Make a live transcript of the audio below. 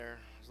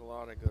a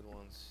lot of good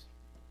ones.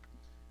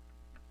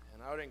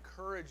 And I would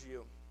encourage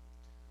you,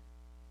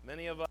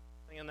 many of us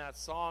in that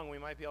song, we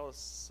might be able to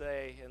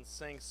say and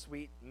sing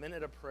sweet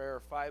minute of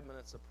prayer, 5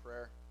 minutes of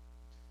prayer.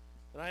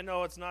 And I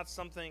know it's not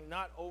something,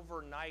 not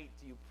overnight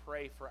do you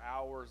pray for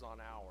hours on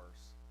hours.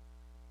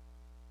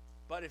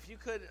 But if you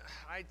could,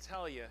 I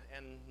tell you,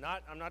 and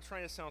I'm not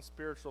trying to sound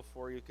spiritual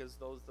for you, because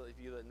those of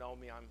you that know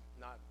me, I'm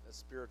not as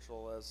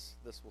spiritual as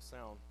this will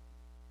sound.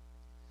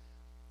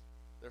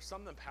 There's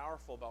something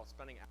powerful about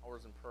spending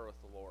hours in prayer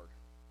with the Lord.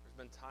 There's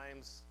been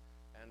times,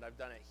 and I've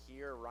done it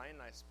here. Ryan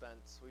and I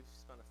we've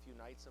spent a few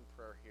nights in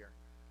prayer here.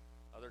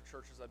 Other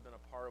churches I've been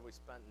a part of, we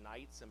spent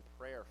nights in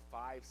prayer,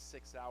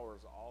 5-6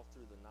 hours all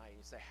through the night.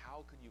 You say,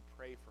 how could you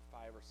pray for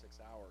 5 or 6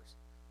 hours?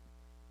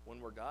 When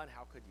we're done,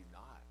 how could you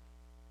not?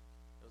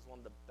 It was one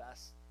of the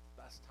best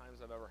times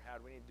I've ever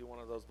had. We need to do one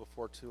of those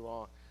before too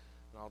long.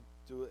 And I'll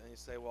do it, and you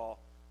say, well,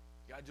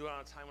 you got to do it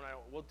on a time when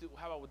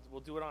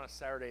we'll do it on a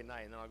Saturday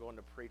night, and then I'll go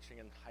into preaching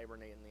and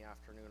hibernate in the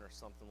afternoon or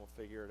something. We'll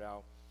figure it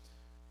out.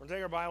 We're going to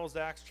take our Bibles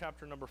to Acts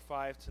chapter number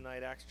 5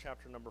 tonight. Acts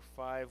chapter number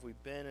 5.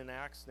 We've been in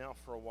Acts now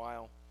for a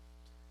while.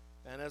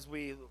 And as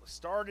we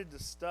started to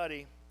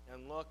study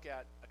and look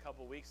at a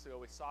couple weeks ago,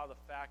 we saw the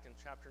fact in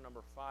chapter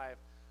number 5,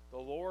 the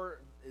Lord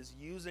is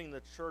using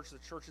the church. The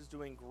church is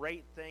doing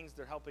great things.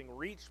 They're helping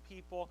reach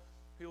people.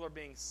 People are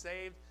being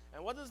saved.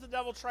 And what does the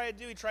devil try to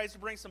do? He tries to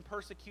bring some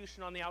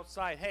persecution on the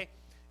outside. Hey,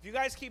 if you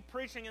guys keep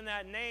preaching in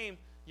that name,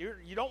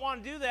 you don't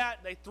want to do that.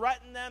 They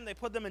threaten them. They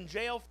put them in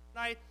jail for the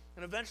night.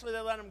 And eventually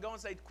they let them go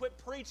and say, quit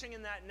preaching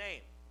in that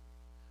name.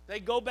 They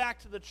go back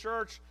to the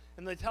church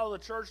and they tell the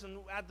church, and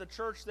at the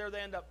church there they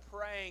end up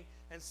praying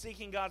and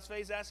seeking God's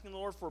face, asking the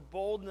Lord for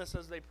boldness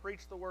as they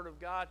preach the Word of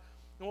God.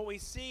 And what we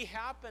see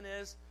happen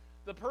is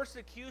the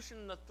persecution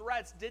and the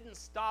threats didn't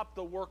stop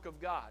the work of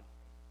God.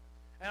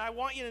 And I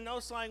want you to know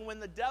something. When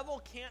the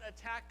devil can't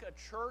attack a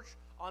church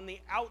on the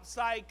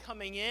outside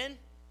coming in,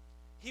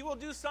 he will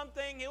do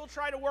something. He will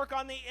try to work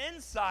on the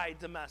inside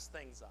to mess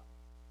things up.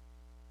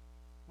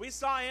 We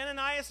saw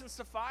Ananias and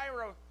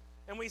Sapphira,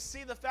 and we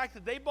see the fact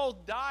that they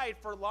both died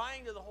for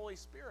lying to the Holy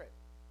Spirit.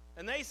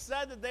 And they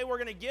said that they were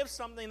going to give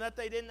something that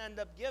they didn't end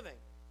up giving.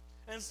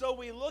 And so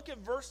we look at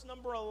verse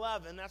number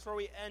 11. That's where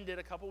we ended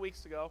a couple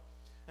weeks ago.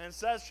 And it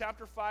says,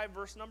 chapter 5,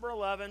 verse number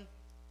 11,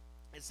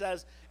 it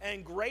says,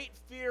 and great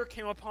fear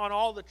came upon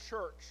all the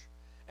church,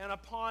 and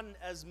upon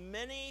as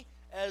many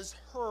as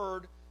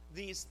heard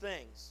these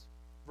things.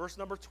 Verse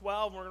number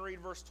 12, we're going to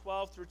read verse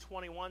 12 through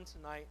 21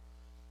 tonight.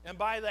 And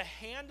by the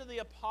hand of the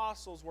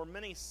apostles were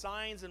many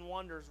signs and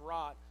wonders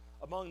wrought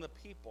among the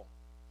people.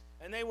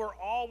 And they were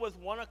all with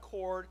one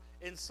accord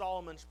in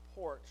Solomon's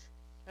porch.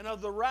 And of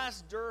the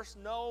rest durst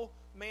no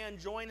man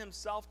join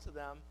himself to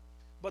them,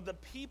 but the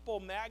people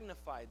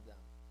magnified them.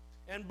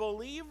 And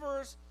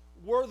believers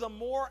were the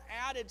more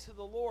added to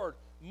the Lord,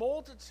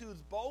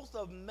 multitudes both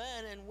of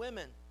men and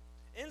women,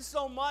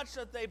 insomuch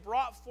that they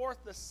brought forth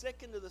the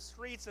sick into the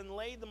streets and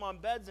laid them on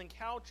beds and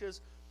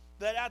couches,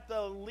 that at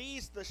the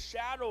least the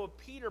shadow of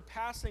Peter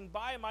passing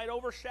by might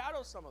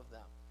overshadow some of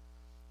them.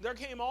 There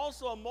came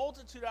also a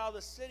multitude out of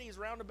the cities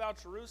round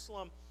about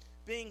Jerusalem,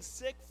 being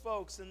sick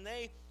folks, and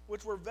they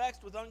which were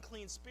vexed with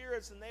unclean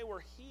spirits, and they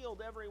were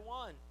healed every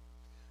one.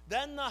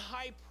 Then the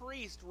high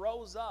priest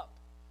rose up,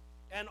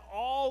 and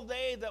all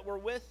they that were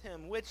with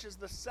him, which is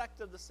the sect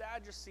of the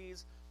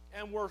Sadducees,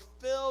 and were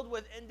filled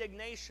with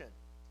indignation.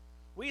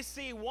 We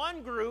see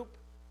one group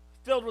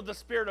filled with the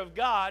Spirit of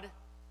God,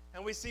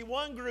 and we see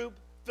one group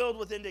filled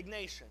with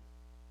indignation.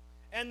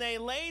 And they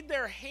laid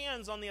their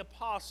hands on the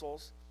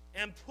apostles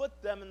and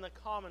put them in the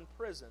common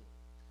prison.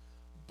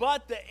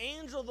 But the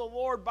angel of the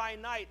Lord by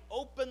night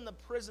opened the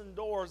prison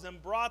doors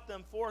and brought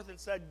them forth and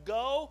said,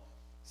 go,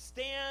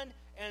 stand,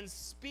 and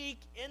speak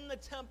in the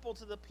temple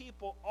to the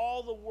people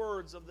all the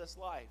words of this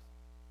life.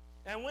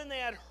 And when they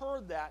had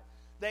heard that,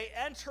 they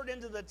entered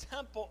into the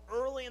temple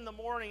early in the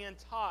morning and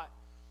taught.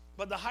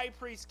 But the high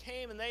priest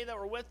came, and they that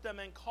were with them,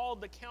 and called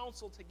the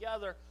council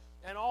together,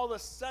 and all the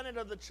senate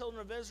of the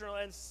children of Israel,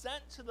 and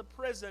sent to the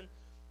prison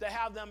to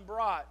have them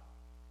brought.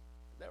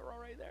 They were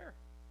already there.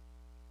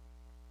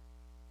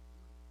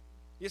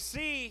 You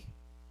see,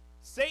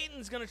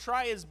 Satan's going to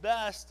try his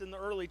best in the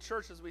early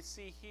church, as we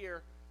see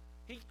here.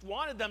 He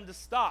wanted them to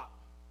stop,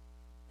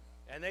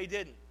 and they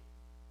didn't.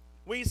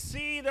 We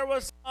see there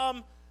was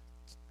some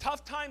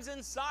tough times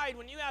inside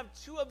when you have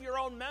 2 of your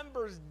own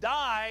members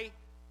die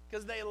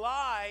because they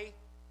lie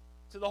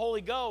to the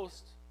Holy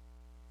Ghost.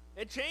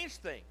 It changed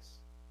things.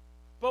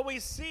 But we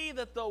see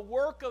that the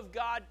work of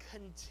God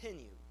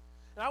continued.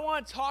 And I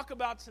want to talk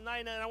about tonight,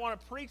 and I want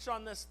to preach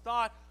on this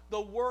thought,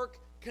 the work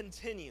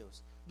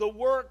continues. The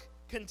work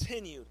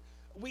continued.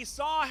 We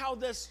saw how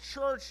this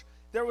church,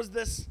 there was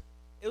this,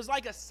 it was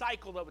like a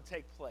cycle that would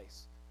take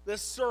place.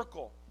 This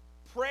circle.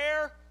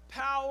 Prayer,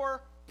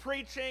 power,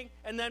 preaching,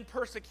 and then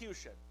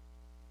persecution.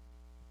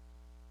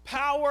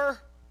 Prayer,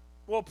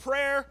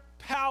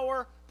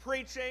 power,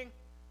 preaching,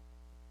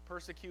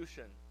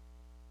 persecution.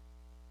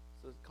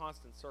 It's a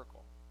constant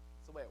circle.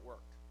 That's the way it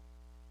worked.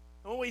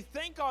 And when we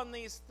think on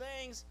these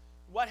things,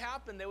 what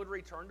happened? They would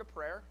return to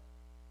prayer.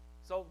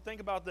 So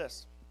think about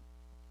this.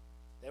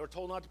 They were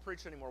told not to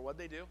preach anymore. What'd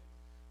they do?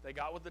 They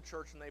got with the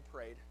church and they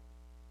prayed.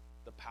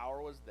 The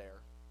power was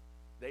there.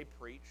 They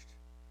preached.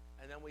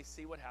 And then we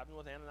see what happened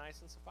with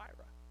Ananias and Sapphira.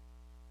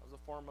 That was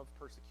a form of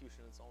persecution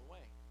in its own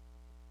way.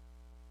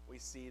 We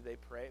see they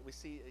pray. We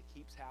see it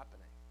keeps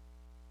happening.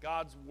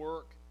 God's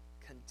work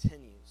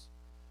continues.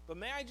 But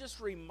may I just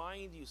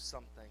remind you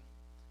something?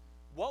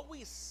 What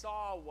we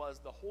saw was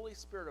the Holy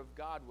Spirit of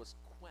God was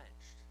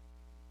quenched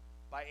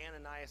by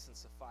Ananias and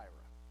Sapphira.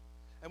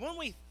 And when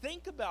we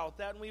think about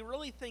that and we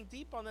really think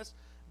deep on this,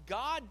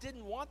 God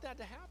didn't want that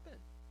to happen.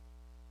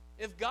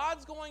 If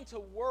God's going to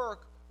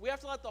work, we have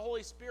to let the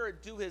Holy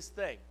Spirit do his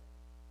thing.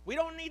 We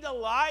don't need to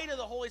lie to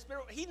the Holy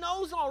Spirit. He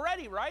knows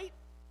already, right?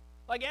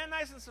 Like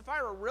Ananias and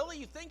Sapphira, really?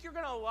 You think you're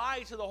going to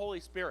lie to the Holy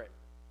Spirit?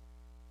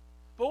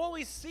 But what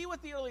we see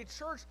with the early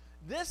church,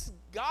 this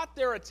got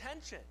their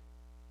attention.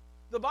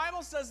 The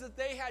Bible says that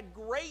they had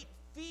great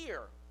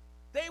fear.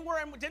 They were,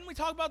 and didn't we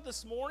talk about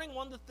this morning,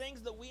 one of the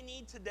things that we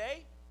need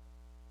today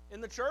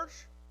in the church?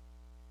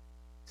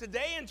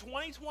 Today in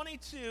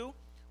 2022,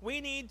 we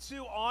need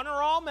to honor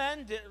all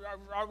men.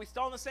 Are we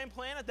still on the same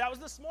planet? That was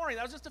this morning.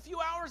 That was just a few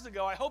hours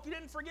ago. I hope you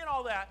didn't forget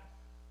all that.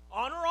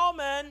 Honor all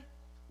men,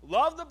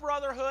 love the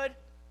brotherhood,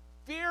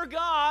 fear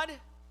God,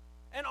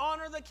 and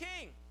honor the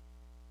king.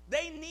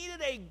 They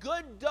needed a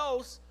good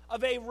dose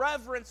of a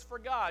reverence for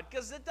God,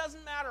 because it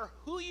doesn't matter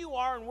who you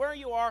are and where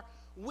you are,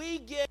 we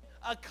get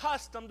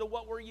accustomed to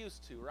what we're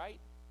used to, right?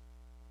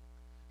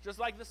 Just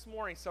like this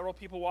morning, several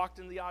people walked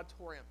into the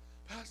auditorium.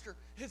 Pastor,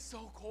 it's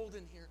so cold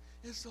in here.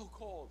 It's so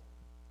cold.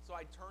 So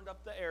I turned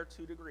up the air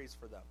 2 degrees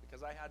for them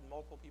because I had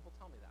multiple people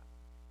tell me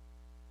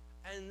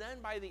that. And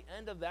then by the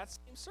end of that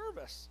same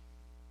service,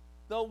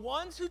 the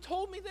ones who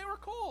told me they were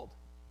cold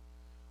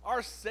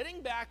are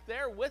sitting back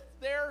there with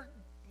their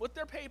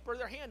paper,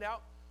 their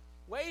handout,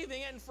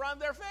 waving it in front of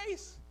their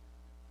face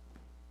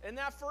in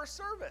that first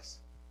service.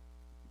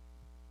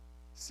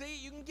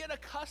 See, you can get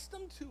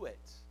accustomed to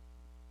it.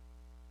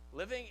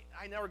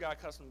 I never got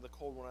accustomed to the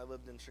cold when I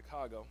lived in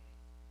Chicago.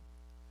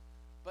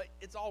 But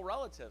it's all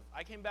relative.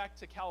 I came back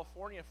to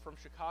California from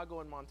Chicago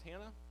and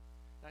Montana,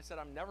 and I said,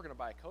 I'm never going to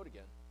buy a coat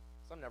again,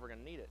 because I'm never going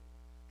to need it.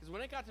 Because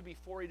when it got to be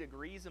 40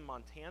 degrees in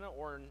Montana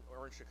or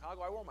in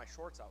Chicago, I wore my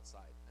shorts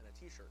outside and a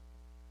t-shirt.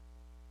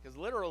 Because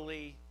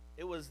literally,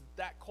 it was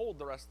that cold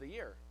the rest of the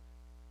year.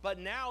 But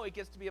now it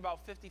gets to be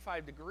about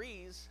 55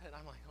 degrees, and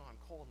I'm like, oh, I'm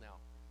cold now.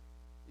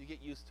 You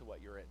get used to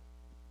what you're in.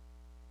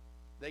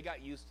 They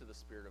got used to the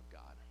Spirit of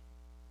God.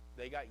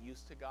 They got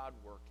used to God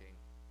working.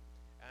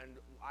 And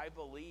I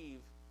believe,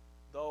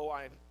 though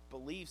I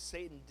believe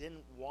Satan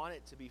didn't want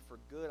it to be for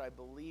good, I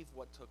believe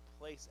what took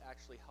place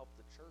actually helped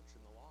the church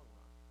in the long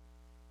run.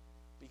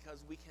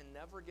 Because we can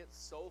never get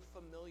so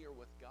familiar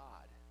with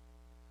God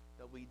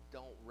that we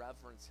don't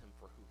reverence him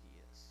for who he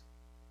is.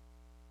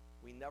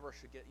 We never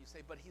should you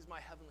say, but he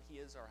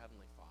is our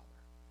Heavenly Father,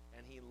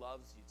 and he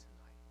loves you tonight.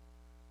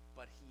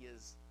 But he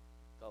is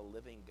the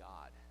living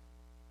God.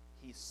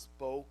 He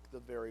spoke the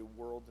very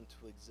world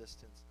into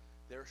existence.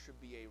 There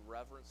should be a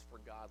reverence for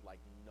God like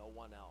no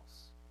one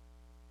else.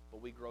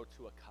 But we grow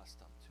too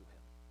accustomed to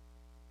him.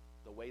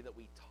 The way that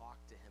we talk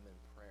to him in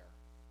prayer.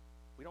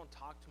 We don't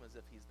talk to him as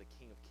if he's the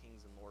King of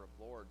Kings and Lord of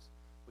Lords.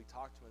 We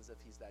talk to him as if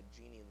he's that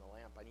genie in the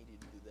lamp. I need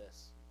you to do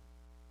this.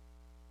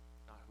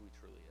 Not who he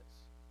truly is.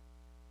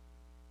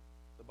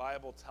 The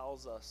Bible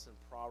tells us in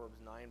Proverbs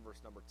 9, verse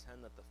number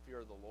 10, that the fear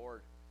of the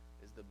Lord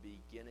is the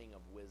beginning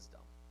of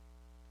wisdom.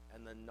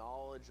 And the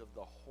knowledge of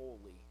the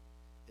holy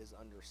is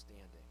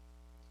understanding.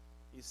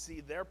 You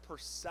see, their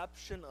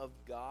perception of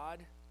God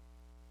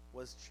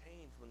was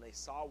changed when they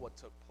saw what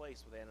took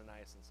place with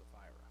Ananias and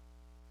Sapphira.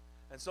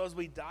 And so as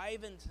we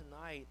dive in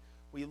tonight,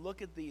 we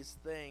look at these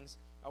things.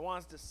 I want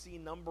us to see,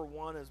 number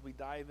one, as we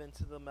dive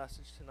into the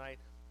message tonight,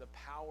 the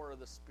power of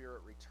the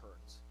Spirit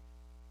returns.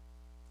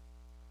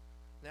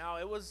 Now,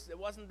 it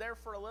wasn't there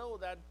for a little.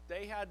 That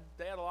they had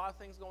a lot of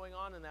things going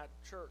on in that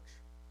church.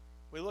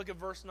 We look at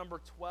verse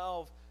number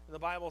 12, and the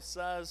Bible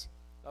says,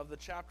 of the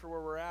chapter where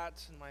we're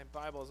at, and my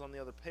Bible is on the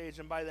other page,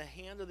 and by the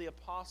hand of the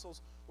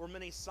apostles were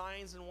many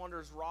signs and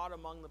wonders wrought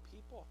among the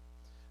people.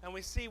 And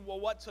we see, well,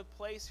 what took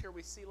place here?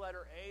 We see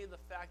letter A, the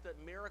fact that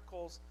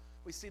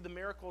we see the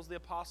miracles the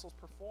apostles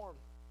performed.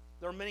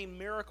 There are many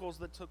miracles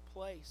that took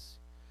place.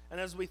 And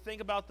as we think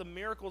about the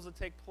miracles that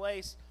take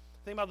place,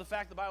 think about the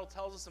fact the Bible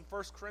tells us in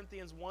 1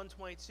 Corinthians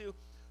 1:22,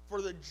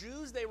 for the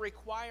Jews, they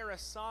require a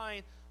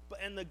sign,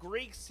 and the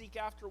Greeks seek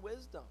after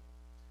wisdom.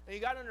 And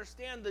you got to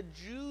understand, the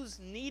Jews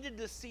needed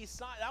to see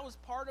signs. That was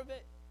part of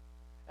it.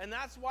 And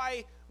that's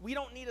why we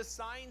don't need a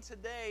sign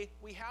today.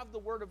 We have the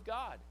Word of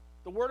God.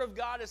 The Word of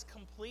God is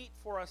complete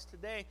for us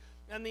today.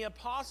 And the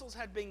apostles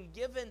had been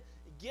given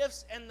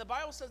gifts, and the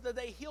Bible says that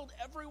they healed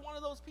every one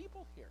of those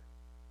people here.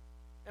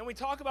 And we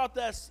talk about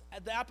this,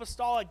 the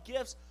apostolic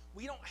gifts.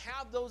 We don't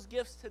have those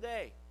gifts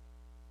today.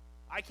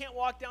 I can't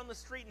walk down the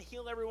street and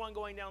heal everyone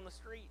going down the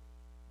street.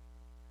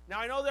 Now,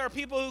 I know there are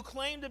people who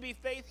claim to be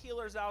faith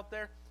healers out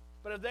there,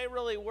 but if they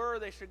really were,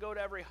 they should go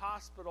to every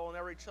hospital and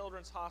every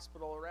children's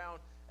hospital around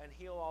and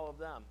heal all of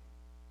them.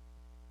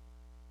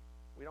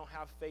 We don't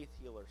have faith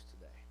healers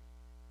today.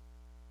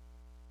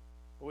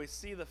 But we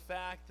see the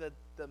fact that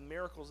the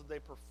miracles that they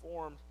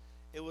performed,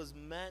 it was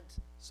meant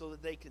so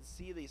that they could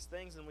see these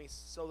things, and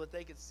so that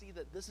they could see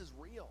that this is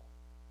real.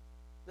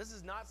 This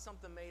is not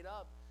something made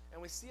up.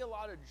 And we see a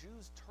lot of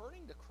Jews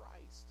turning to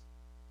Christ.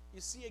 You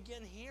see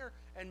again here,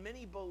 and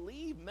many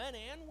believe, men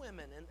and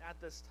women,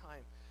 at this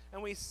time.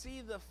 And we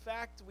see the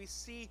fact, we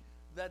see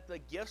that the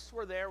gifts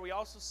were there. We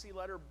also see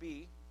letter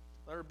B.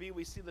 Letter B,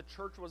 we see the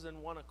church was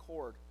in one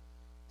accord.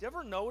 Do you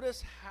ever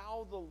notice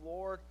how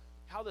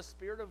the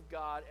Spirit of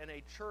God and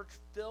a church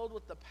filled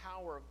with the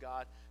power of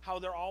God, how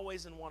they're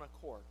always in one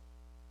accord?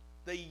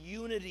 The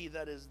unity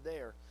that is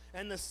there.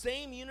 And the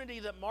same unity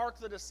that marked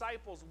the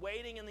disciples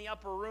waiting in the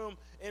upper room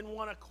in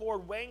one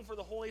accord, waiting for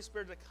the Holy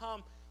Spirit to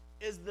come,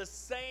 is the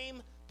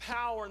same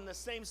power and the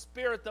same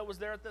Spirit that was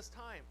there at this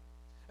time.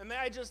 And may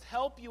I just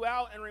help you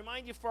out and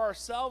remind you for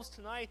ourselves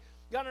tonight,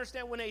 you got to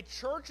understand, when a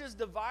church is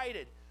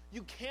divided,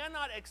 you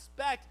cannot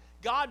expect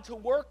God to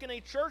work in a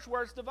church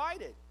where it's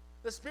divided.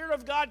 The Spirit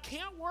of God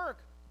can't work.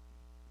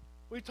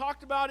 We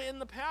talked about it in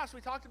the past. We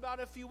talked about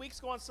it a few weeks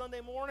ago on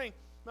Sunday morning.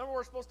 Remember,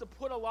 we're supposed to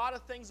put a lot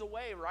of things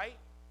away, right?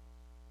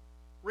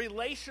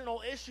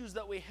 Relational issues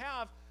that we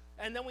have,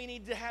 and then we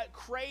need to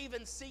crave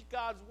and seek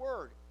God's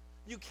Word.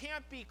 You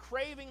can't be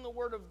craving the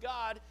Word of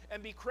God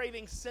and be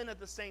craving sin at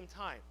the same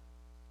time.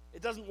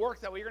 It doesn't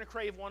work that way. You're going to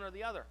crave one or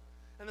the other.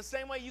 In the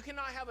same way, you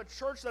cannot have a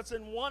church that's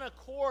in one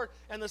accord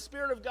and the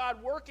Spirit of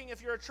God working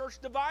if you're a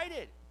church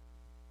divided.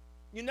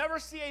 You never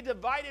see a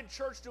divided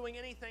church doing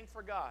anything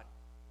for God.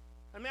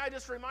 And may I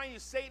just remind you,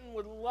 Satan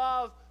would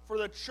love for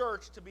the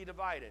church to be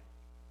divided.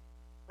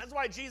 That's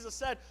why Jesus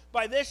said,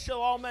 "By this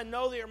shall all men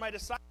know that you're my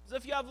disciples,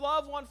 if you have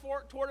love one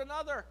toward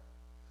another."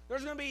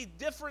 There's going to be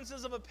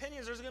differences of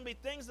opinions. There's going to be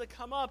things that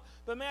come up.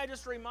 But may I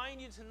just remind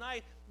you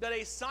tonight that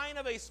a sign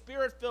of a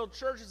Spirit-filled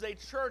church is a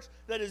church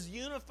that is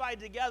unified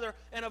together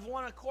and of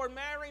one accord.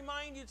 May I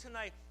remind you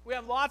tonight, we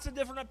have lots of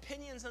different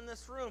opinions in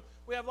this room.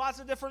 We have lots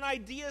of different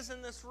ideas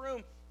in this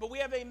room. But we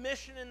have a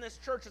mission in this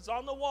church. It's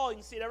on the wall. You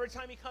can see it every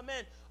time you come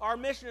in. Our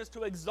mission is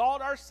to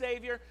exalt our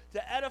Savior,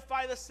 to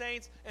edify the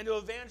saints, and to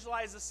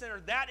evangelize the sinner.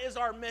 That is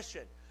our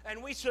mission.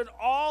 And we should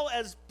all,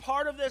 as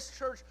part of this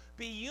church,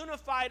 be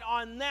unified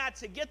on that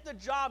to get the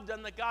job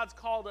done that God's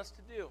called us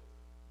to do.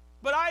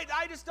 But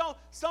I just don't,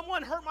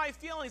 someone hurt my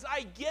feelings.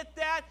 I get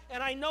that,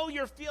 and I know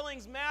your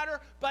feelings matter,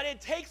 but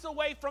it takes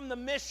away from the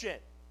mission.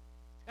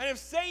 And if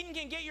Satan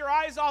can get your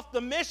eyes off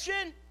the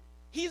mission,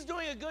 he's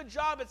doing a good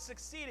job at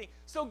succeeding.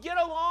 So get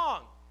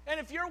along. And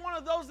if you're one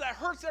of those that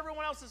hurts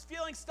everyone else's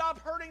feelings, stop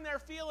hurting their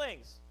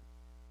feelings.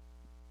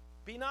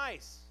 Be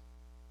nice.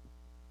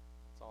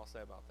 That's all I'll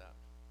say about that.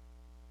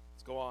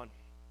 Let's go on.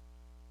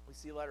 We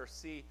see letter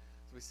C.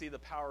 We see the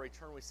power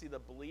return. We see the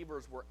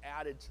believers were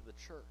added to the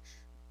church.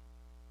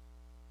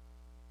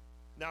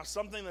 Now,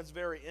 something that's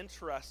very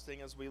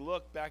interesting as we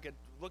look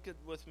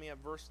with me at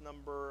verse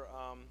number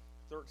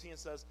 13. It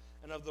says,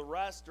 "And of the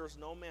rest there's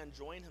no man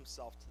joined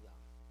himself to them,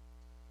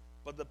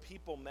 but the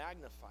people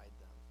magnified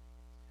them.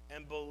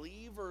 And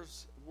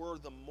believers were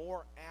the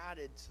more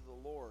added to the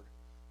Lord,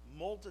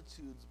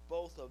 multitudes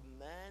both of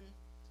men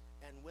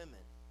and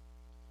women."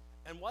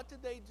 And what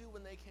did they do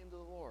when they came to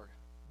the Lord?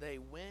 They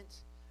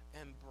went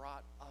and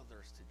brought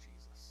others to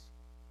Jesus.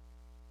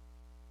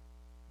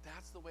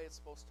 That's the way it's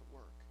supposed to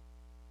work.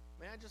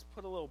 May I just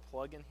put a little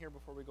plug in here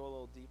before we go a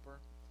little deeper?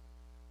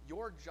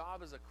 Your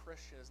job as a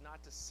Christian is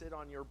not to sit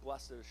on your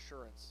blessed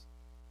assurance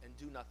and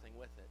do nothing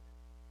with it.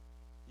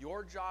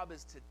 Your job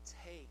is to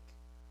take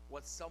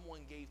what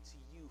someone gave to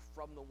you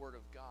from the Word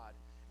of God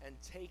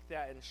and take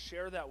that and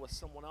share that with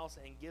someone else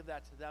and give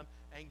that to them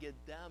and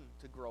get them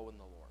to grow in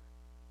the Lord.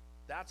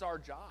 That's our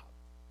job.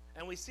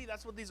 And we see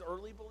that's what these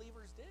early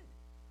believers did.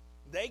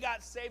 They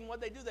got saved, and what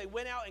they do, they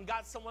went out and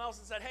got someone else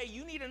and said, "Hey,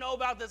 you need to know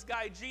about this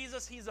guy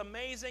Jesus. He's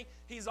amazing.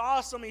 He's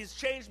awesome. He's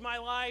changed my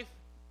life."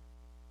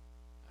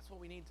 That's what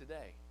we need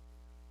today.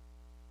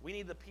 We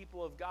need the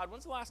people of God.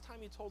 When's the last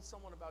time you told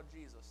someone about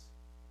Jesus?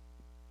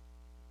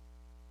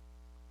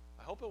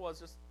 I hope it was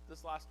just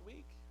this last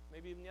week,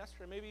 maybe even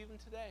yesterday, maybe even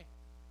today.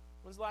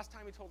 When's the last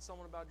time you told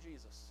someone about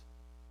Jesus?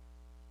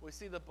 We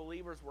see that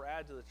believers were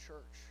added to the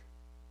church.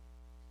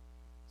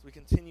 As we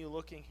continue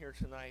looking here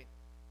tonight,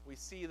 we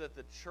see that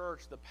the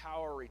church, the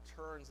power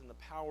returns and the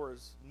power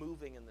is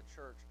moving in the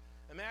church.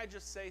 And may I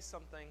just say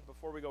something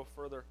before we go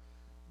further?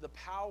 The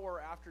power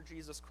after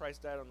Jesus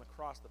Christ died on the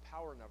cross, the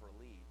power never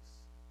leaves.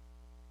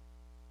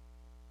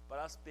 But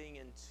us being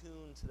in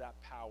tune to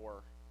that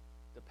power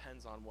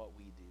depends on what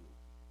we do.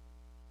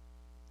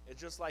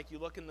 It's just like you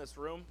look in this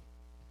room,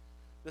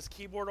 this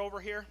keyboard over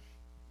here,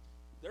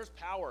 there's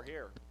power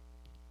here.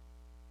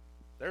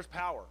 There's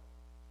power.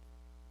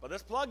 But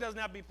this plug doesn't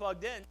have to be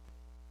plugged in.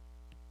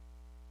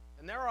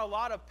 And there are a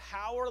lot of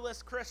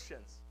powerless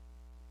Christians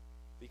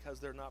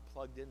because they're not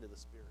plugged into the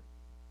Spirit.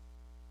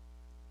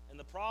 And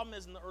the problem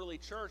is in the early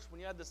church,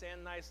 when you had this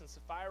Ananias and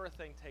Sapphira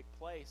thing take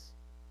place,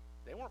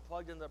 they weren't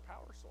plugged into the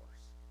power source.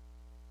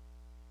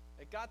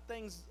 It got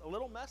things a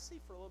little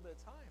messy for a little bit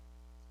of time.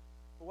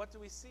 But what do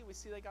we see? We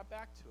see they got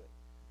back to it.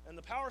 And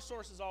the power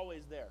source is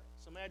always there.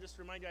 So may I just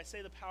remind you, I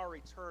say the power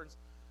returns,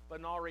 but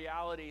in all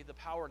reality, the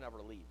power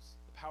never leaves.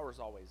 The power is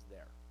always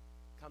there.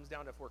 It comes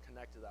down to if we're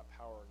connected to that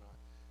power or not.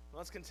 Now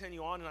let's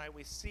continue on tonight.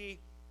 We see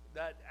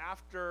that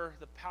after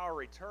the power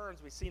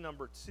returns, we see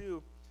number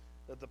 2,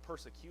 that the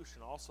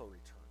persecution also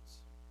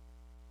returns.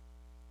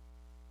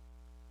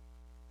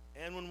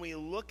 And when we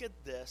look at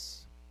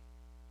this,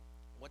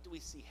 what do we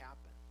see happen?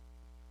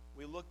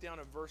 We look down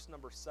at verse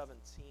number 17,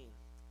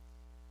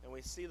 and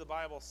we see the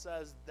Bible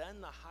says,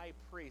 then the high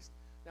priest.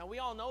 Now, we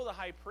all know the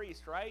high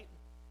priest, right?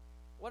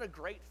 What a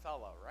great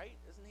fellow, right?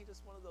 Isn't he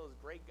just one of those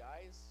great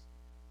guys?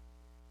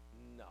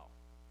 No.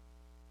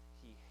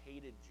 He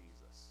hated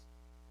Jesus.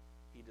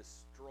 He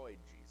destroyed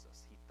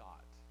Jesus, he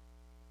thought.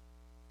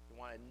 He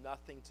wanted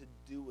nothing to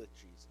do with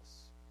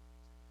Jesus.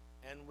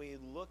 And we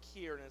look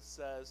here, and it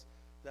says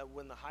that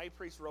when the high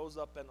priest rose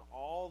up and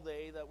all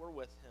they that were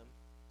with him,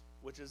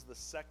 which is the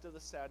sect of the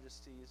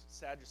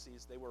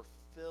Sadducees, they were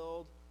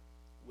filled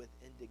with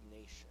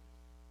indignation.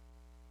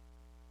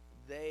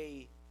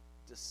 They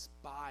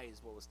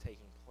despised what was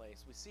taking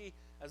place. We see,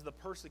 as the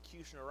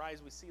persecution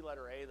arose, we see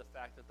letter A, the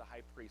fact that the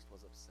high priest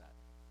was upset.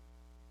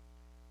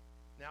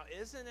 Now,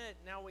 isn't it,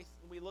 now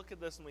we look at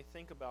this and we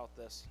think about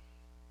this.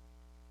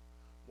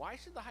 Why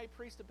should the high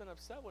priest have been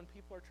upset when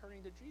people are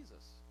turning to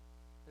Jesus?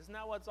 Isn't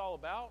that what it's all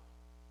about?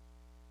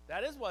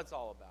 That is what it's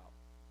all about.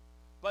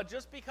 But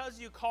just because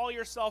you call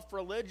yourself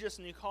religious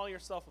and you call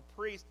yourself a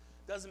priest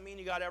doesn't mean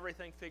you got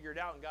everything figured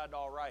out and got it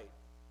all right.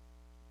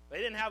 They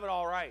didn't have it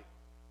all right.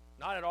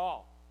 Not at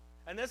all.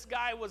 And this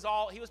guy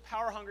he was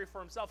power hungry for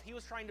himself. He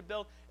was trying to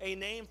build a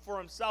name for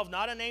himself,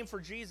 not a name for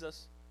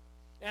Jesus.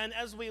 And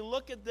as we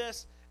look at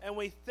this and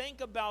we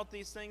think about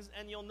these things,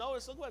 and you'll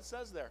notice, look what it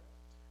says there.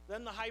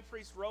 Then the high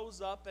priest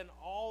rose up and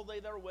all they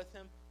that were with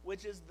him,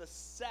 which is the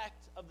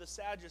sect of the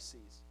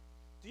Sadducees.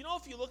 Do you know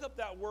if you look up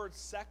that word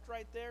sect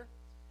right there,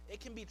 it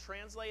can be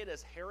translated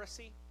as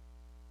heresy?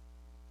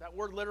 That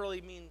word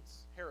literally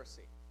means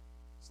heresy.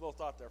 It's a little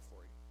thought there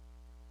for you.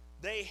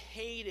 They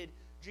hated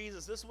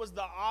Jesus. This was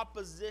the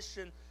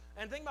opposition.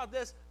 And think about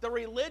this. The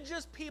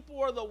religious people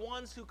were the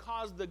ones who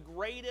caused the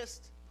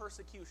greatest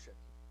persecution.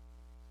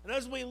 And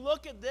as we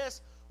look at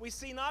this, we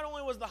see not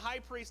only was the high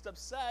priest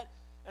upset,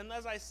 and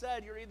as I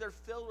said, you're either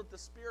filled with the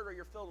Spirit or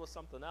you're filled with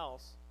something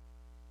else.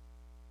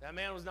 That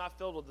man was not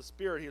filled with the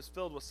Spirit. He was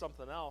filled with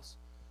something else.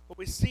 But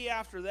we see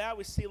after that,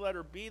 we see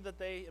letter B, that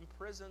they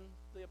imprisoned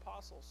the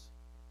apostles.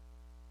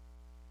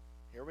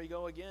 Here we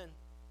go again.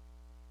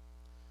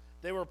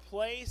 They were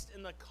placed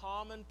in the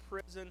common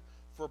prison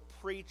for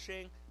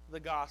preaching the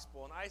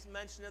gospel. And I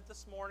mentioned it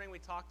this morning. We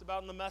talked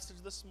about in the message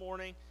this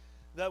morning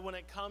that when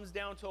it comes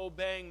down to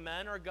obeying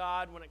men or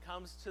God, when it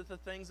comes to the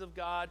things of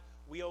God,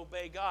 we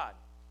obey God.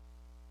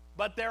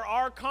 But there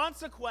are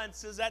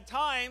consequences at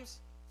times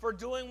for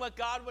doing what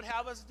God would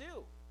have us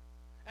do.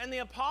 And the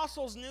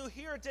apostles knew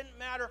here it didn't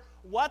matter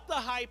what the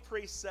high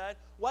priest said,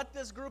 what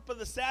this group of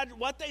the Sadducees,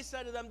 what they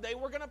said to them, they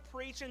were going to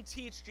preach and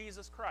teach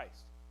Jesus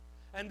Christ.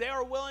 And they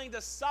are willing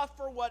to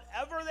suffer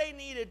whatever they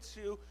needed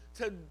to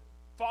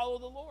follow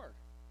the Lord.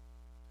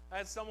 I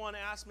had someone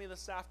ask me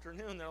this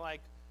afternoon, they're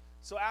like,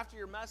 so after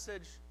your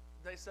message,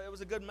 they said, it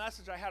was a good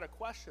message, I had a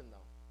question though.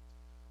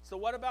 So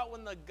what about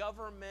when the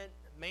government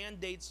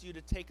mandates you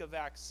to take a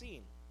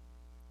vaccine?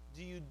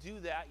 Do you do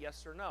that,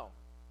 yes or no?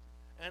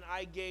 And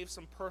I gave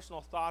some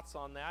personal thoughts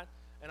on that,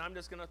 and I'm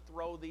just going to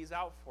throw these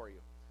out for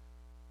you.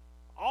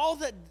 All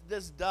that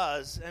this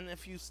does, and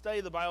if you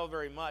study the Bible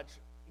very much,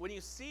 when you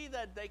see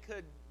that they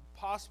could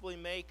possibly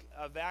make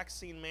a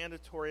vaccine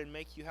mandatory and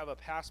make you have a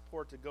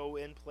passport to go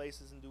in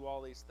places and do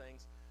all these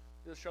things,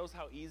 it shows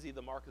how easy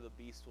the mark of the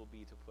beast will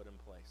be to put in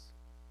place.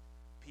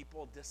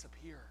 People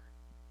disappear.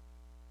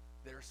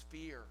 There's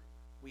fear.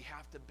 We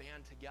have to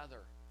band together.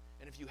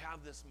 And if you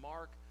have this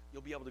mark,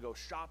 you'll be able to go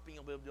shopping,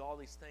 you'll be able to do all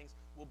these things.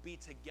 We'll be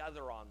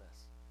together on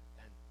this.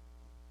 And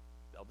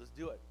they'll just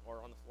do it, or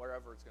on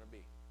wherever it's going to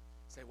be.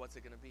 Say, what's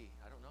it going to be?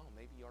 I don't know.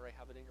 Maybe you already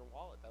have it in your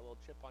wallet, that little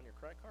chip on your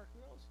credit card.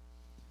 Who knows?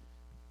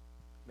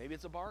 Maybe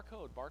it's a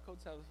barcode.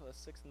 Barcodes have a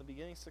 6 in the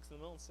beginning, 6 in the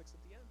middle, and 6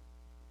 at the end.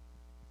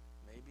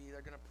 Maybe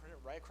they're going to print it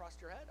right across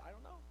your head. I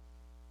don't know.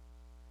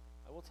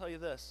 I will tell you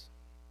this.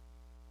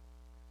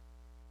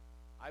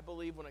 I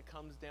believe when it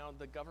comes down,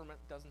 the government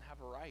doesn't have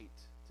a right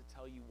to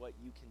tell you what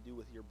you can do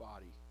with your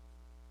body.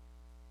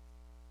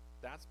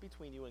 That's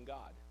between you and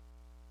God.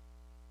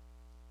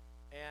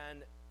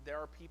 And there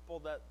are people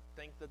that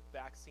think that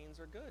vaccines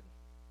are good.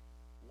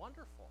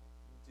 Wonderful.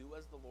 Do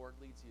as the Lord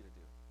leads you to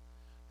do.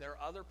 There are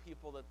other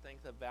people that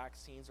think that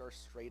vaccines are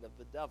straight of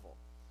the devil.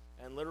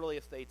 And literally,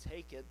 if they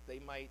take it, they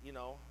might,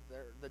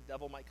 the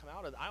devil might come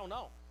out of it. I don't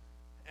know.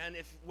 And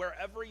if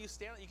wherever you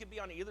stand, you could be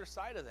on either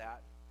side of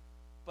that.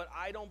 But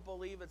I don't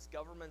believe it's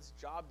government's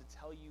job to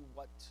tell you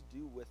what to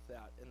do with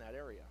that in that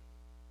area.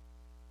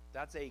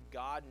 That's a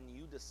God and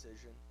you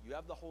decision. You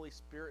have the Holy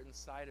Spirit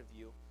inside of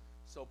you.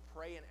 So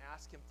pray and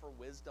ask Him for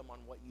wisdom on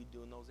what you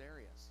do in those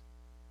areas.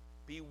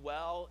 Be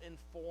well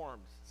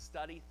informed.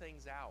 Study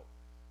things out.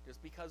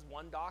 Just because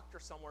one doctor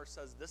somewhere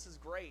says this is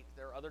great,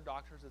 there are other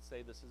doctors that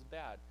say this is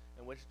bad.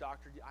 And which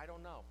doctor, I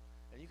don't know.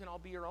 And you can all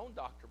be your own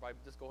doctor by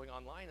just going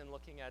online and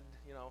looking at,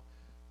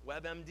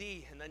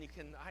 WebMD. And then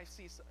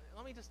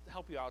let me just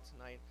help you out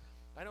tonight.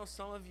 I know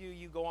some of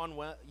you go on,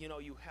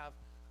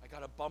 I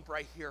got a bump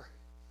right here.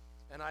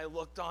 And I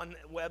looked on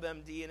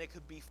WebMD, and it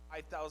could be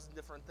 5,000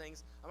 different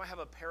things. I might have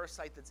a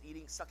parasite that's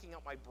sucking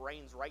out my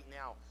brains right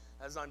now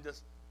as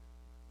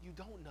you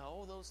don't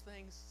know those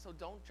things, so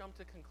don't jump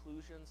to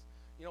conclusions.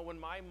 When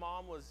my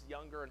mom was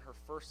younger and her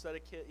first set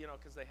of kids,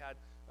 because they had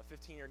a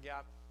 15-year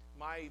gap,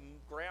 my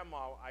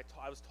grandma,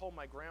 I was told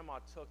my grandma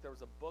there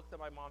was a book that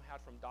my mom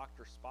had from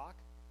Dr. Spock,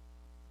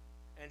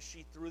 and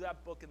she threw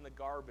that book in the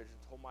garbage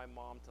and told my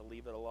mom to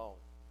leave it alone.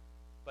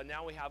 But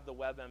now we have the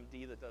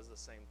WebMD that does the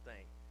same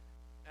thing.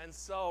 And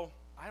so,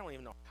 I don't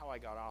even know how I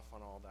got off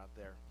on all that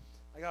there.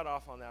 I got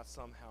off on that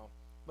somehow.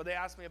 But they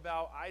asked me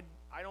about,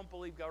 I don't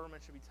believe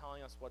government should be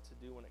telling us what to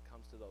do when it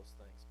comes to those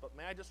things. But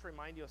may I just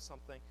remind you of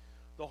something?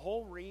 The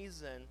whole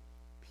reason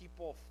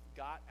people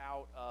got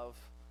out of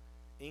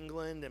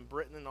England and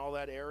Britain and all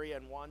that area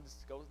and wanted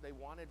to go, they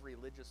wanted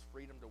religious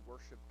freedom to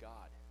worship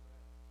God.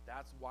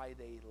 That's why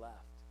they left.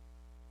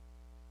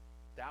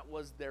 That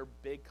was their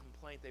big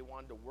complaint. They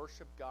wanted to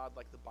worship God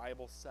like the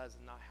Bible says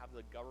and not have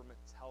the government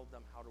tell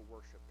them how to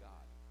worship God.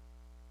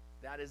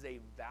 That is a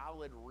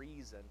valid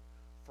reason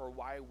for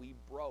why we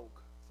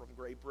broke from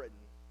Great Britain.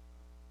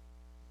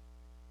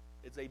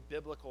 It's a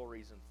biblical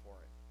reason for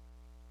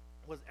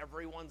it. Was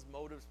everyone's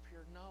motives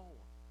pure? No.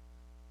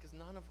 Because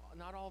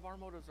not all of our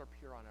motives are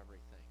pure on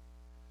everything.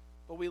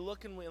 But we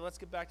look and let's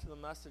get back to the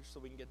message so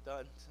we can get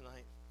done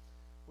tonight.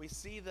 We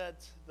see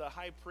that the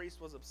high priest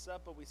was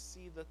upset, but we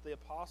see that the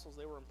apostles,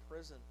 they were in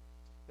prison.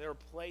 They were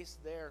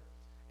placed there.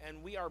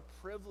 And we are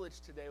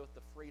privileged today with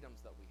the freedoms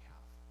that we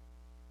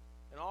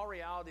have. In all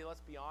reality,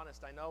 let's be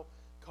honest, I know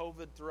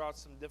COVID threw out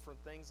some different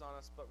things on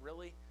us, but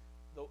really,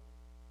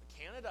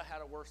 Canada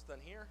had it worse than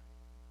here.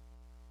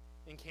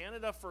 In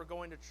Canada, for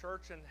going to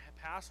church and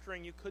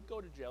pastoring, you could go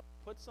to jail,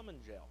 put some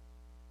in jail.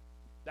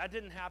 That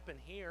didn't happen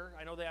here.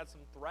 I know they had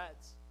some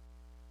threats,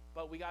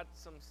 but we got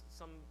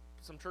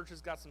some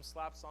churches got some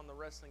slaps on the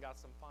wrist and got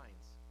some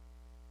fines.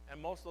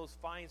 And most of those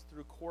fines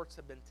through courts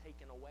have been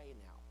taken away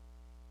now.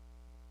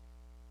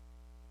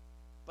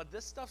 But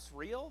this stuff's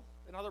real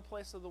in other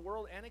places of the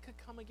world, and it could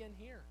come again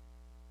here.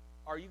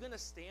 Are you going to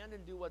stand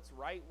and do what's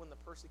right when the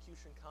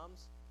persecution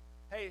comes?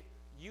 Hey,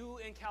 you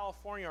in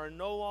California are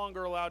no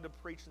longer allowed to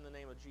preach in the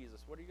name of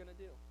Jesus. What are you going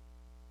to do?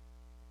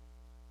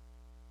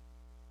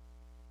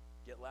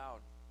 Get loud.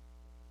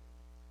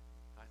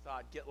 I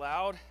thought, get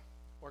loud,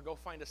 or go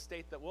find a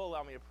state that will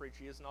allow me to preach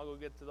Jesus, and I'll go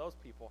get to those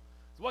people.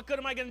 So what good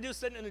am I going to do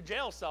sitting in a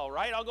jail cell,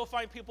 right? I'll go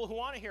find people who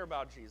want to hear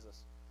about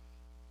Jesus.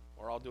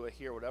 Or I'll do it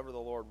here, whatever the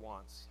Lord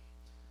wants.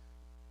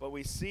 But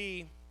we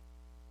see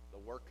the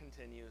work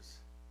continues.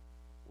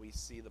 We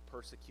see the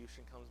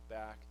persecution comes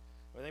back.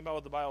 When we think about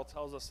what the Bible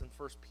tells us in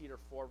 1 Peter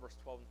 4, verse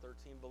 12 and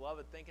 13,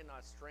 Beloved, think it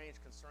not strange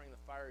concerning the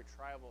fiery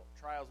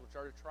trials which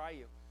are to try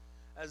you,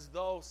 as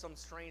though some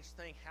strange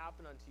thing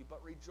happened unto you,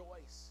 but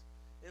rejoice,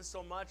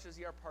 insomuch as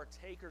ye are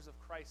partakers of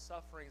Christ's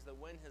sufferings, that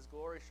when his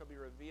glory shall be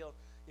revealed,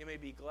 ye may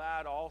be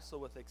glad also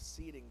with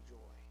exceeding joy.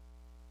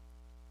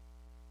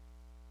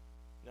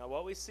 Now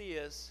what we see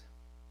is,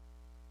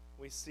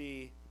 we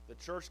see the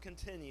church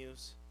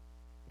continues,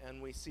 and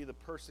we see the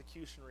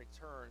persecution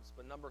returns.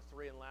 But number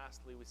 3 and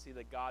lastly, we see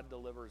that God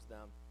delivers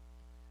them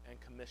and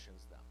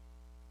commissions them.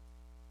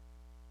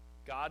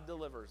 God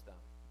delivers them.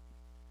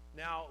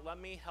 Now, let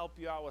me help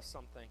you out with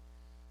something.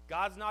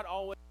 God's not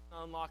always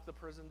going to unlock the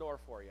prison door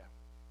for you.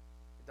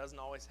 It doesn't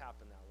always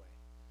happen that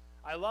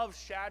way. I love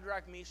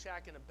Shadrach,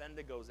 Meshach, and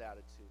Abednego's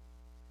attitude.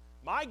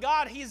 My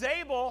God, he's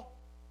able,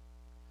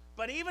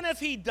 but even if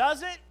he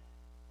doesn't,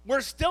 we're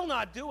still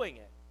not doing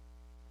it.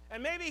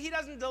 And maybe he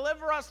doesn't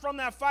deliver us from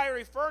that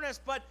fiery furnace,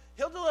 but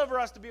he'll deliver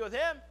us to be with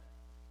him.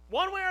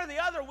 One way or the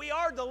other, we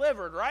are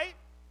delivered, right?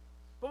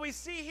 But we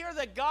see here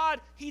that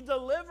God, he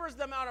delivers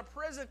them out of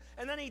prison,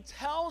 and then he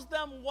tells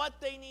them what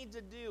they need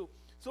to do.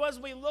 So as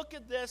we look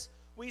at this,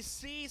 we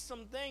see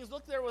some things.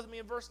 Look there with me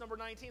in verse number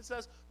 19. It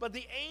says, But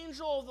the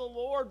angel of the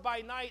Lord by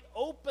night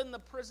opened the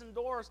prison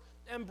doors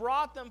and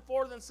brought them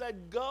forth and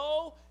said,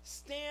 Go,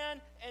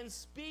 stand, and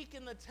speak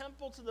in the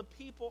temple to the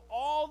people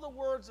all the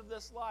words of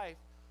this life.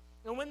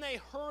 And when they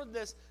heard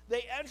this,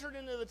 they entered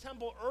into the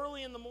temple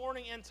early in the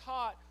morning and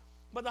taught.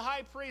 But the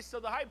high priest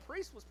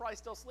was probably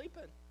still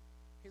sleeping.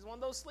 He's one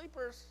of those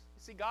sleepers.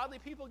 You see, godly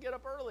people get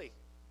up early.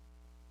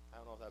 I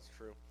don't know if that's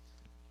true.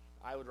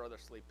 I would rather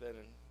sleep in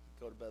and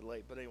go to bed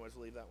late. But anyways,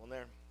 we'll leave that one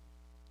there.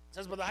 It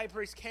says, But the high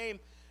priest came,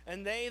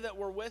 and they that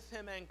were with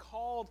him, and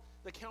called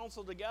the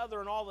council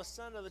together, and all the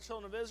senate of the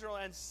children of Israel,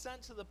 and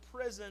sent to the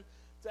prison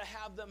to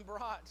have them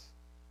brought.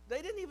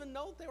 They didn't even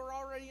know they were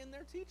already in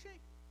there teaching.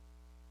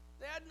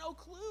 They had no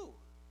clue.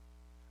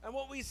 And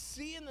what we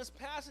see in this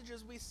passage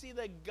is we see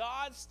that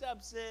God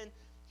steps in,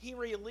 he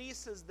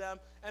releases them.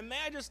 And may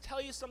I just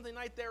tell you something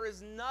tonight, there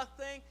is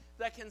nothing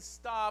that can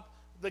stop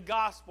the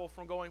gospel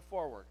from going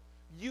forward.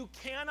 You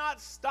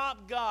cannot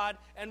stop God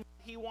and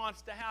what He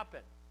wants to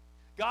happen.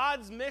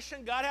 God's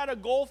mission, God had a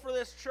goal for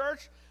this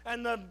church,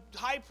 and the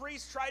high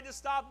priest tried to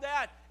stop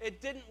that.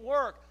 It didn't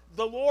work.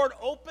 The Lord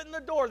opened the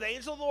door. The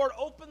angel of the Lord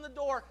opened the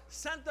door,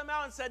 sent them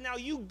out, and said, now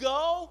you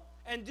go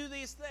and do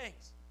these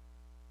things.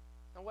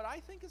 Now what I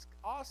think is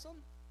awesome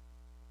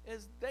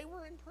is they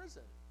were in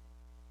prison.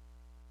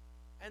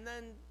 And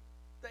then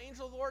the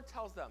angel of the Lord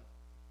tells them,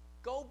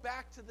 go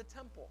back to the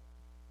temple.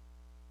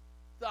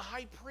 The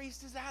high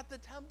priest is at the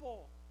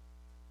temple.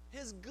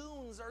 His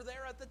goons are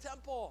there at the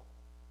temple.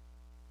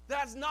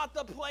 That's not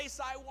the place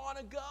I want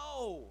to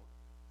go.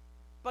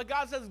 But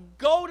God says,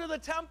 go to the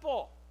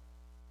temple.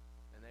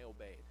 And they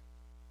obeyed.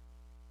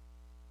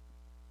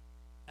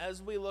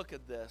 As we look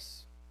at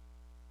this,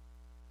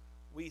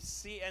 we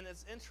see, and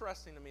it's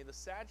interesting to me, the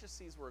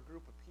Sadducees were a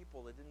group of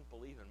people that didn't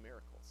believe in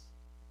miracles.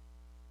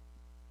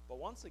 But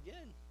once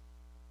again,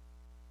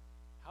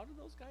 how did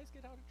those guys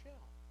get out of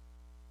jail?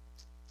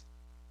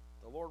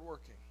 The Lord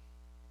working.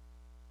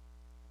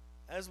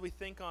 As we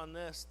think on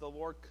this, the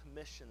Lord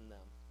commissioned them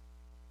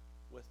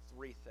with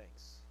three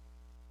things.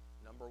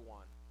 Number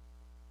one,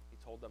 He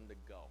told them to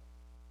go.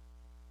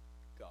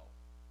 Go.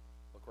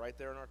 Look right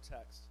there in our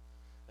text.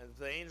 And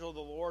the angel of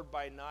the Lord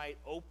by night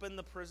opened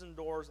the prison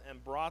doors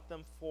and brought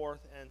them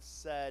forth and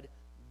said,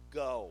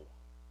 go.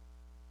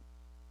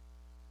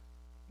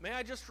 May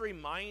I just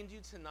remind you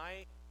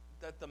tonight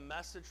that the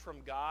message from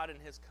God and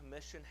His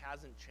commission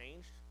hasn't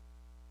changed?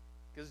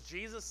 Because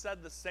Jesus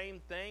said the same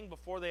thing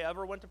before they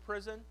ever went to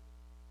prison.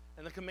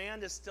 And the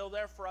command is still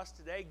there for us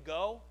today.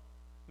 Go.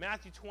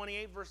 Matthew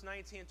 28, verse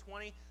 19 and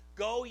 20.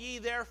 Go ye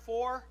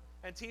therefore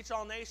and teach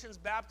all nations,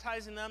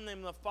 baptizing them in the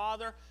name of the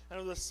Father and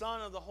of the Son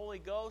and of the Holy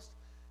Ghost,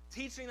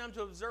 teaching them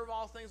to observe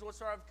all things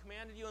whatsoever I have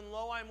commanded you. And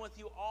lo, I am with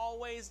you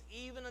always,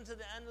 even unto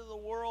the end of the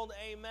world.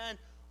 Amen.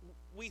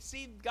 We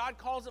see God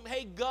calls them,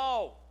 hey,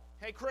 go.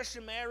 Hey,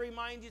 Christian, may I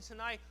remind you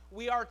tonight,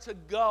 we are to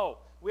go.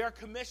 We are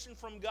commissioned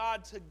from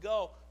God to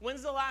go.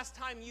 When's the last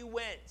time you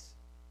went?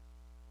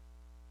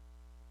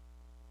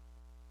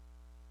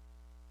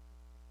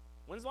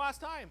 When's the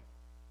last time?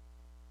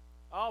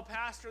 Oh,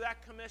 Pastor,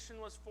 that commission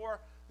was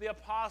for the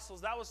apostles.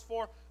 That was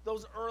for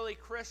those early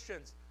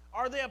Christians.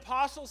 Are the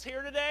apostles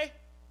here today?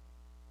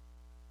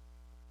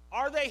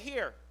 Are they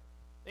here?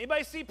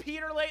 Anybody see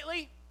Peter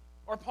lately?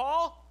 Or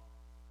Paul?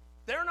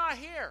 They're not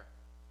here.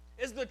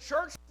 Is the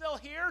church still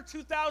here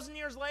 2,000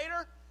 years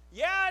later?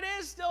 Yeah, it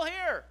is still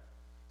here.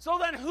 So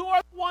then who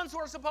are the ones who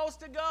are supposed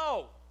to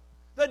go?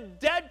 The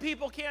dead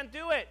people can't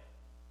do it.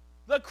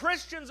 The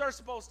Christians are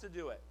supposed to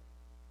do it.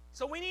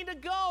 So we need to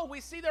go.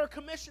 We see they're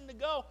commissioned to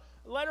go.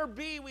 Letter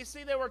B, we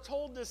see they were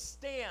told to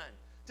stand,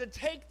 to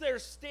take their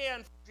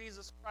stand for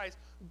Jesus Christ.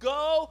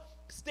 Go,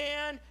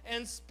 stand,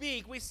 and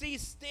speak. We see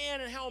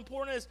stand and how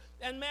important it is.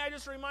 And may I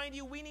just remind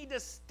you, we need to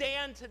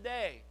stand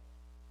today.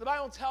 The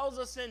Bible tells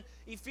us in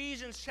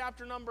Ephesians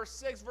chapter number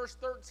 6, verse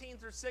 13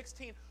 through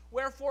 16,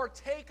 wherefore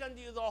take unto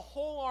you the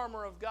whole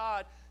armor of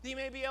God, that ye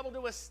may be able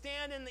to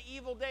withstand in the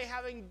evil day,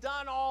 having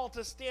done all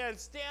to stand.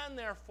 Stand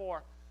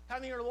therefore,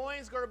 having your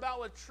loins girded about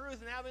with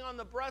truth, and having on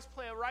the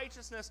breastplate of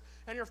righteousness,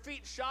 and your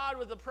feet shod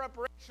with the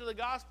preparation of the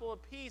gospel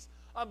of peace,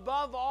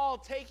 above all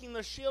taking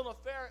the shield of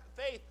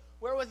faith,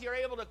 wherewith you're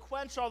able to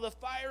quench all the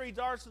fiery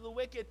darts of the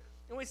wicked.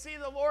 And we see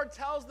the Lord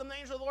tells them, the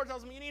angel of the Lord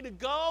tells them, you need to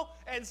go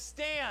and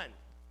stand.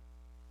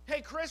 Hey,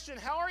 Christian,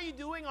 how are you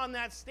doing on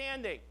that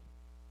standing?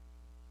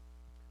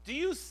 Do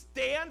you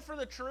stand for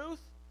the truth?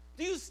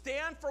 Do you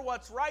stand for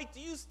what's right? Do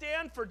you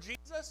stand for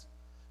Jesus?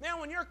 Man,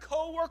 when your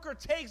coworker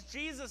takes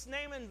Jesus'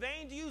 name in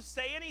vain, do you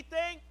say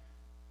anything?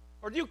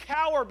 Or do you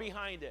cower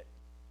behind it?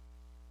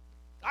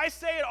 I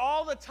say it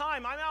all the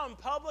time. I'm out in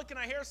public and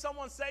I hear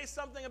someone say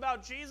something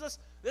about Jesus.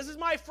 This is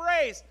my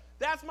phrase.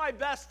 That's my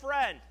best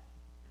friend.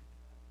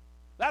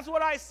 That's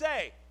what I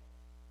say.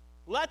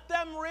 Let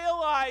them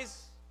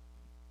realize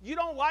you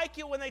don't like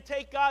it when they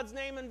take God's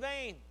name in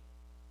vain.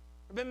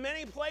 There have been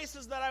many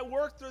places that I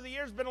worked through the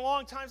years. It's been a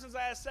long time since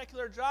I had a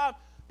secular job,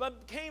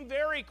 but came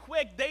very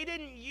quick. They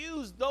didn't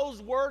use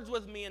those words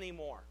with me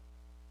anymore.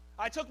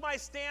 I took my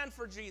stand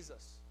for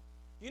Jesus.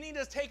 You need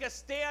to take a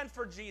stand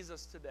for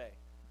Jesus today.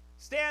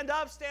 Stand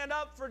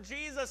up for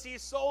Jesus, ye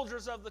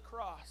soldiers of the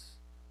cross.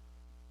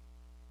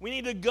 We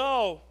need to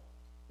go.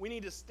 We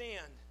need to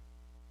stand.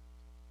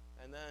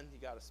 And then you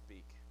got to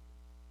speak.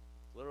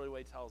 Literally what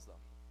He tells them.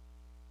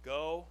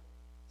 Go,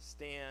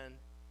 stand,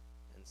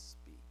 and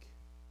speak.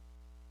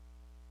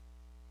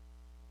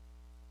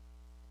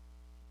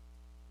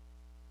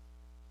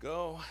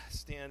 Go,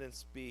 stand, and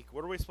speak.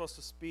 What are we supposed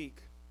to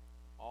speak?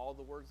 All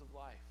the words of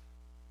life.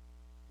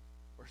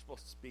 We're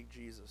supposed to speak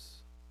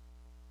Jesus.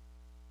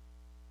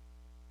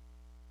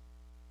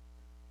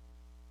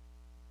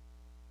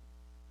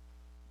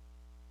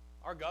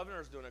 Our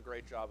governor's doing a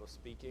great job of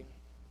speaking.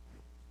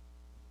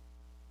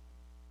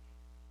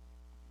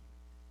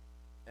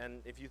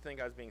 And if you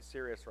think I was being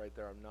serious right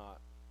there, I'm not.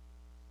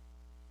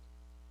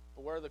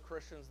 But where are the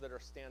Christians that are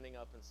standing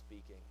up and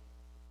speaking?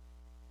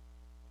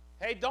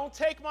 Hey, don't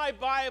take my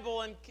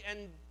Bible and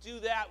do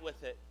that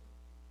with it.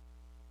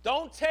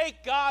 Don't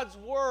take God's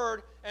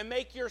word and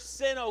make your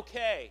sin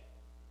okay.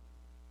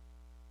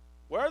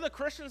 Where are the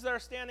Christians that are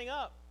standing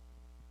up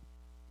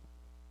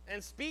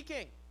and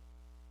speaking?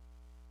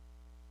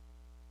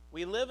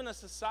 We live in a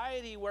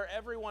society where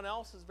everyone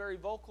else is very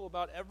vocal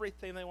about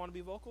everything they want to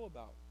be vocal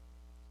about.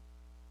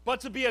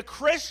 But to be a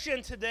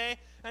Christian today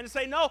and to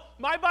say, no,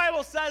 my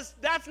Bible says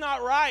that's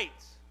not right.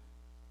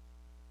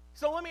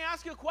 So let me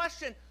ask you a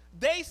question.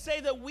 They say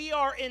that we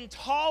are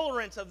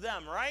intolerant of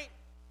them, right?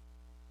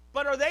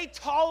 But are they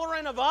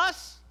tolerant of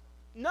us?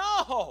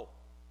 No.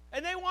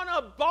 And they want to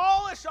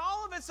abolish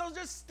all of it, so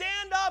just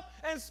stand up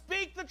and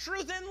speak the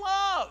truth in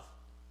love.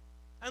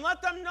 And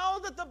let them know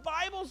that the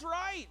Bible's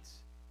right.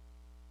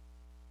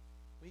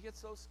 We get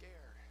so scared.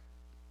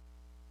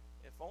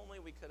 If only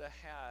we could have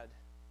had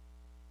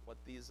what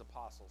these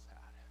apostles had.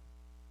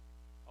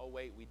 Oh,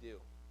 wait, we do.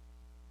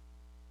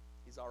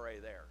 He's already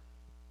there.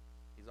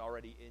 He's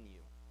already in you.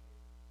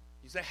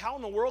 You say, how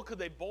in the world could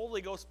they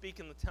boldly go speak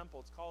in the temple?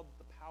 It's called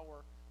the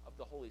power of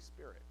the Holy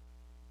Spirit.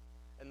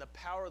 And the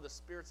power of the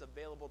Spirit's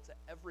available to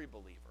every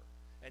believer.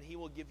 And he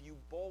will give you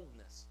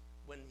boldness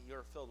when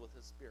you're filled with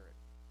his Spirit.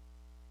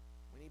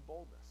 We need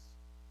boldness.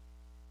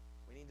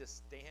 We need to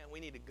stand. We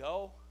need to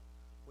go.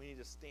 We need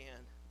to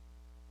stand.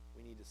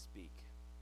 We need to speak.